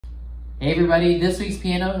Hey everybody, this week's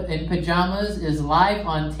Piano in Pajamas is live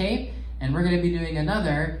on tape, and we're going to be doing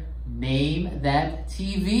another Name That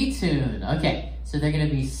TV Tune. Okay, so there are going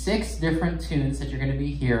to be 6 different tunes that you're going to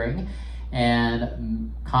be hearing,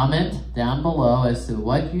 and comment down below as to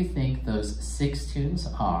what you think those 6 tunes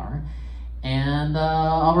are, and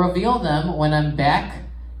I'll reveal them when I'm back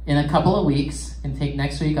in a couple of weeks. And take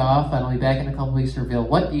next week off, and I'll be back in a couple of weeks to reveal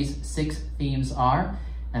what these 6 themes are,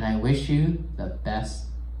 and I wish you the best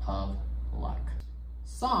of luck.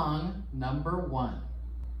 Song number 1.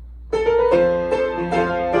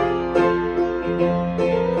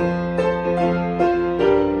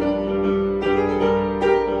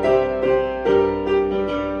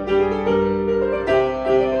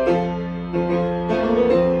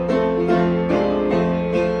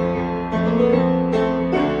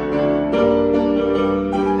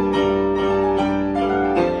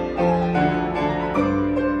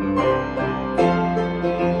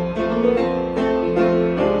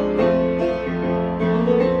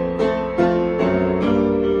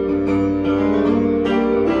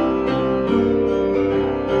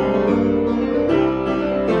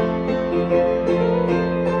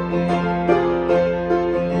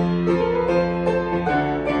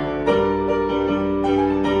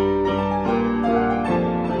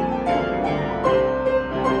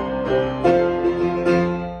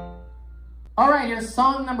 Alright, here's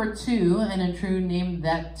song number 2, and in true Name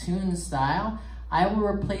That Tune style, I will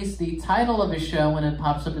replace the title of a show when it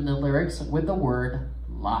pops up in the lyrics with the word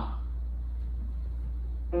la.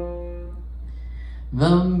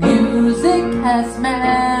 The music has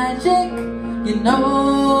magic, you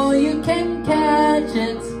know you can catch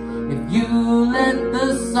it if you let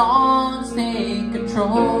the songs take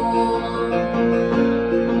control.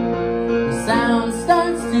 The sound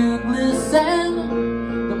starts to glisten,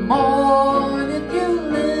 the more that you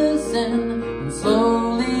listen, and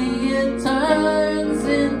slowly it turns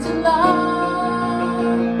into love.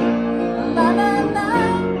 La la la,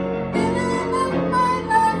 filling up my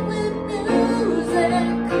life with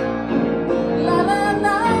music. La la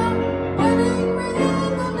la, putting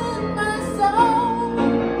rhythm in my soul.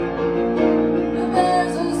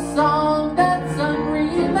 There's a song that's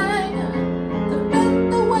unreeling to fit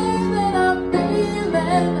the way that I'm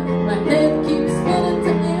feeling. My head keeps spinning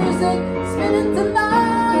to music, spinning to love.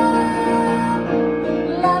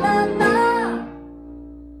 La la la.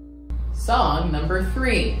 Song number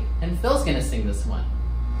 3, and Phil's gonna sing this one.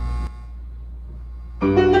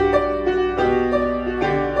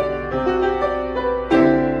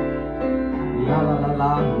 La la la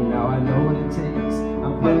la, now I know what it takes.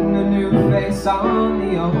 I'm putting a new face on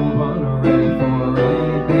the old one, ready for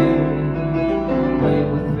anything. Playing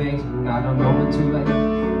with fate, and I don't know when too late.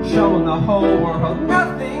 Showing the whole world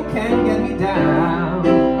nothing can get me down.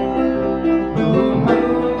 Ooh,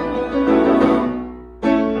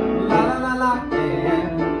 la la la la, yeah.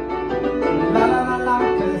 La la la la,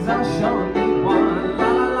 'cause I sure need one. La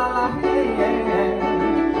la la la, yeah,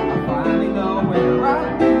 yeah. I finally know where I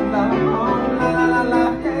belong. La la la la,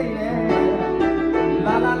 yeah, yeah.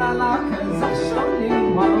 La la la la, 'cause I sure need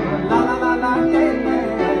one. La la la la, yeah,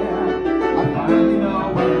 yeah. I finally know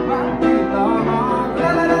where I belong. La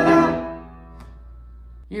la la la.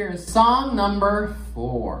 Here's song number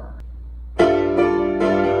 4.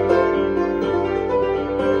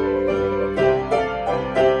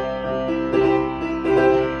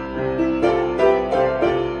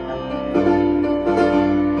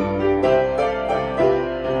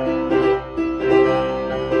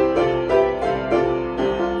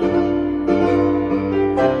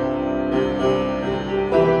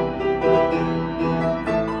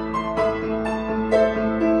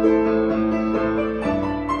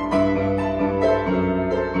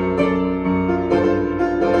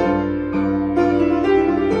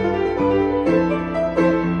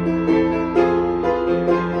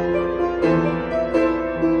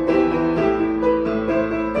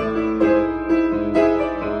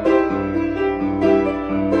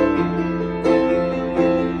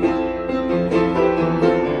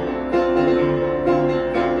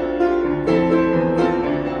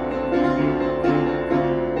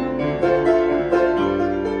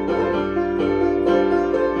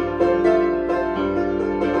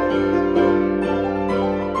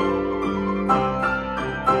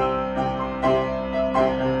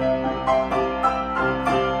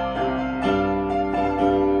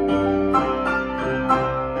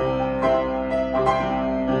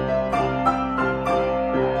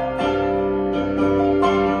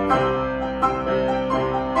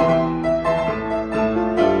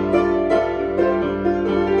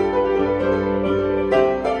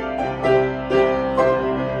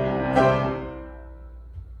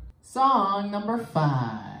 Song number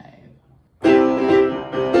 5.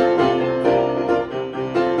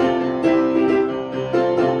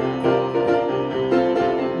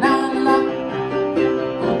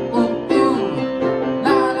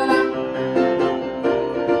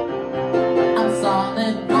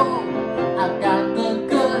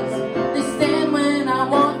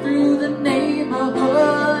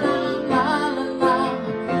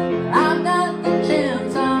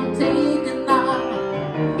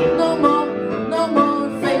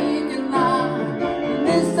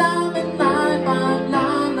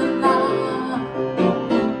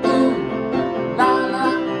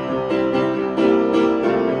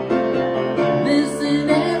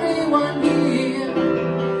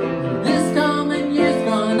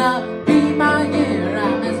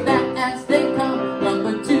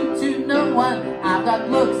 I've got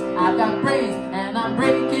looks, I've got brains, and I'm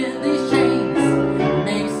breaking these chains.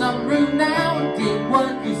 Make some room now, get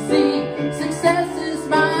what you see. Success is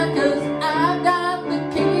mine, cause I've got the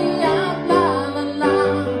key. I'm la la la.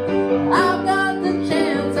 I've got the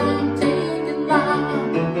chance, I'm taking la.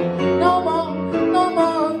 No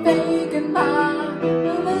more faking la.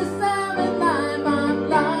 This time in life, I'm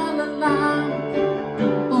la la la.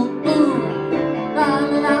 Ooh, ooh, la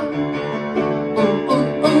la la.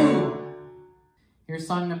 Here's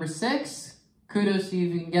song number 6. Kudos to you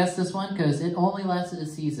if you can guess this one, because it only lasted a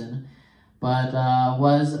season, but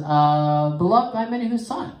was beloved by many who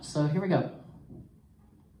saw it. So here we go.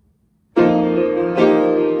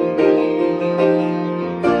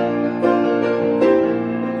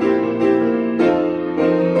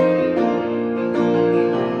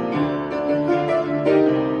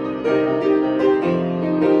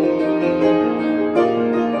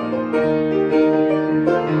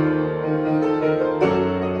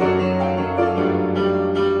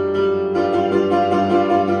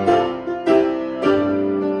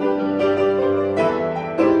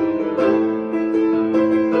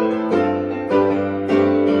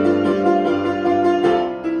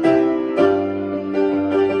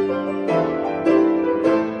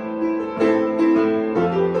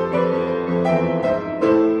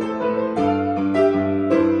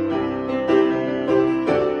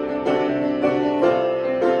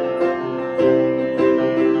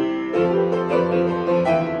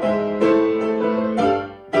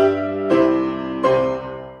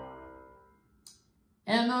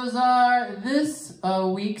 And those are this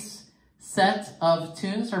week's set of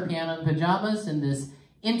tunes for Piano and Pajamas in this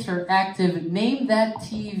interactive Name That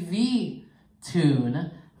TV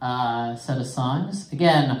tune set of songs.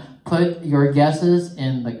 Again, put your guesses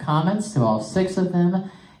in the comments to all 6 of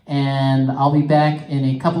them, and I'll be back in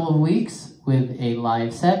a couple of weeks with a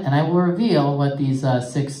live set, and I will reveal what these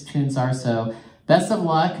 6 tunes are, so best of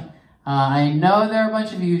luck. I know there are a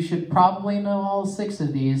bunch of you who should probably know all 6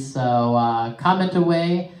 of these, so comment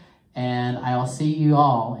away, and I'll see you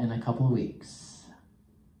all in a couple of weeks.